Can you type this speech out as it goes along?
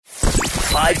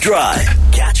5 Drive.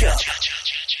 Catch up.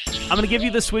 I'm going to give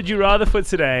you this would you rather for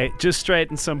today, just straight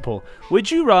and simple.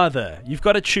 Would you rather, you've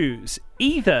got to choose,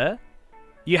 either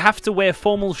you have to wear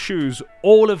formal shoes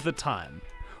all of the time,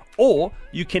 or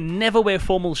you can never wear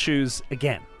formal shoes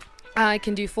again. I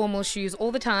can do formal shoes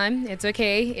all the time. It's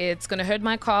okay. It's going to hurt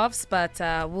my calves, but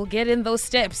we'll get in those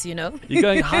steps, you know. You're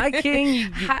going hiking?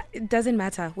 It doesn't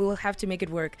matter. We'll have to make it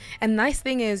work. And nice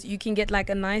thing is you can get like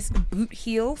a nice boot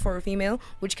heel for a female,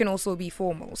 which can also be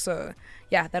formal. So,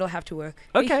 yeah, that'll have to work.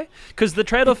 Okay, because the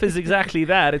trade-off is exactly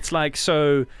that. It's like,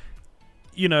 so,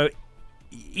 you know,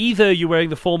 either you're wearing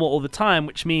the formal all the time,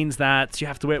 which means that you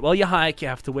have to wear it while you hike, you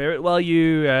have to wear it while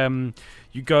you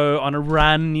go on a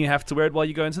run, you have to wear it while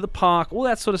you go into the park, all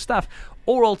that sort of stuff.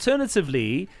 Or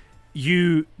alternatively,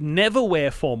 you never wear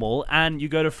formal and you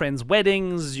go to friends'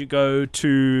 weddings, you go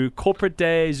to corporate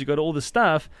days, you go to all the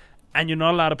stuff, and you're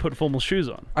not allowed to put formal shoes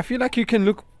on. I feel like you can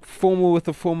look formal with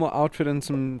a formal outfit and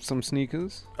some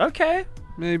sneakers. Okay.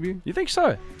 Maybe. You think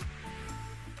so?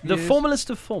 The Yes. formalist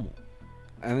of formal.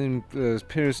 And then a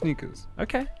pair of sneakers.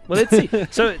 Okay, well, let's see.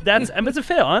 So it's a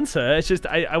fair answer. It's just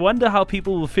I wonder how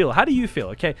people will feel. How do you feel?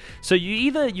 Okay, so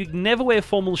you never wear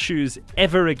formal shoes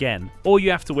ever again, or you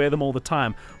have to wear them all the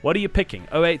time. What are you picking?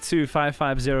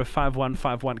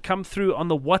 082-550-5151. Come through on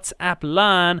the WhatsApp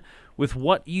line with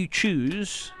what you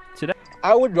choose today.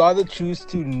 I would rather choose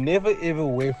to never ever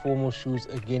wear formal shoes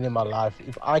again in my life.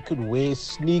 If I could wear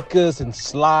sneakers and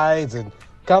slides and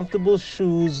comfortable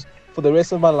shoes for the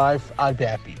rest of my life, I'd be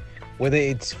happy. Whether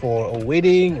it's for a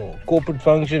wedding or corporate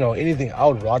function or anything, I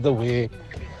would rather wear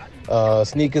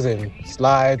sneakers and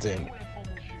slides and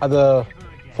other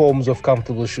forms of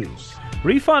comfortable shoes.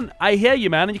 Refund, I hear you,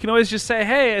 man, and you can always just say,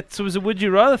 hey, it was a would you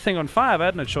rather thing on 5. I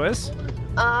had no choice.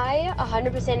 I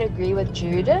 100% agree with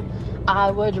Jude.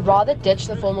 I would rather ditch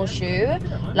the formal shoe.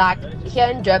 Like here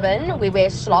in Durban, we wear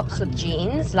slops with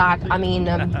jeans. Like, I mean,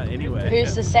 Anyway.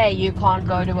 who's to say you can't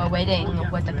go to a wedding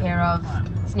with a pair of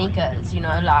sneakers, you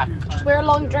know, like just wear a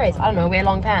long dress. I don't know, wear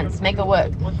long pants, make it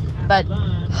work. But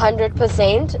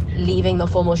 100% leaving the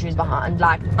formal shoes behind.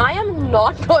 Like, I am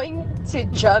not going to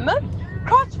gym,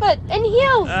 CrossFit, in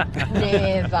heels.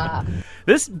 Never.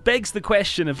 This begs the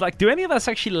question of, like, do any of us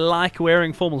actually like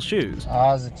wearing formal shoes?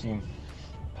 As a team,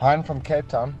 Hein from Cape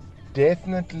Town,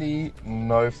 definitely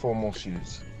no formal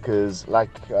shoes. Because like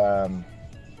you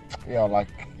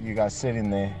guys said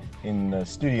in the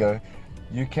studio,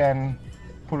 you can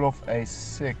pull off a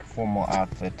sick formal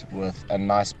outfit with a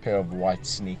nice pair of white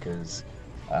sneakers.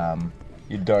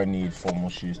 You don't need formal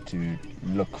shoes to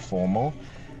look formal.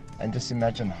 And just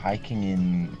imagine hiking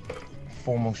in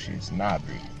formal shoes. Nah,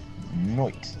 bro.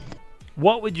 Not.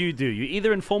 What would you do? You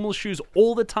either in formal shoes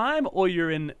all the time, or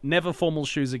you're in never formal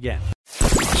shoes again?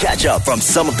 Catch up from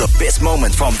some of the best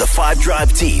moments from the 5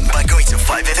 Drive team by going to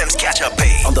 5FM's catch up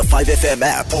page on the 5FM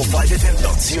app or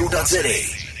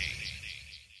 5FM.co.za.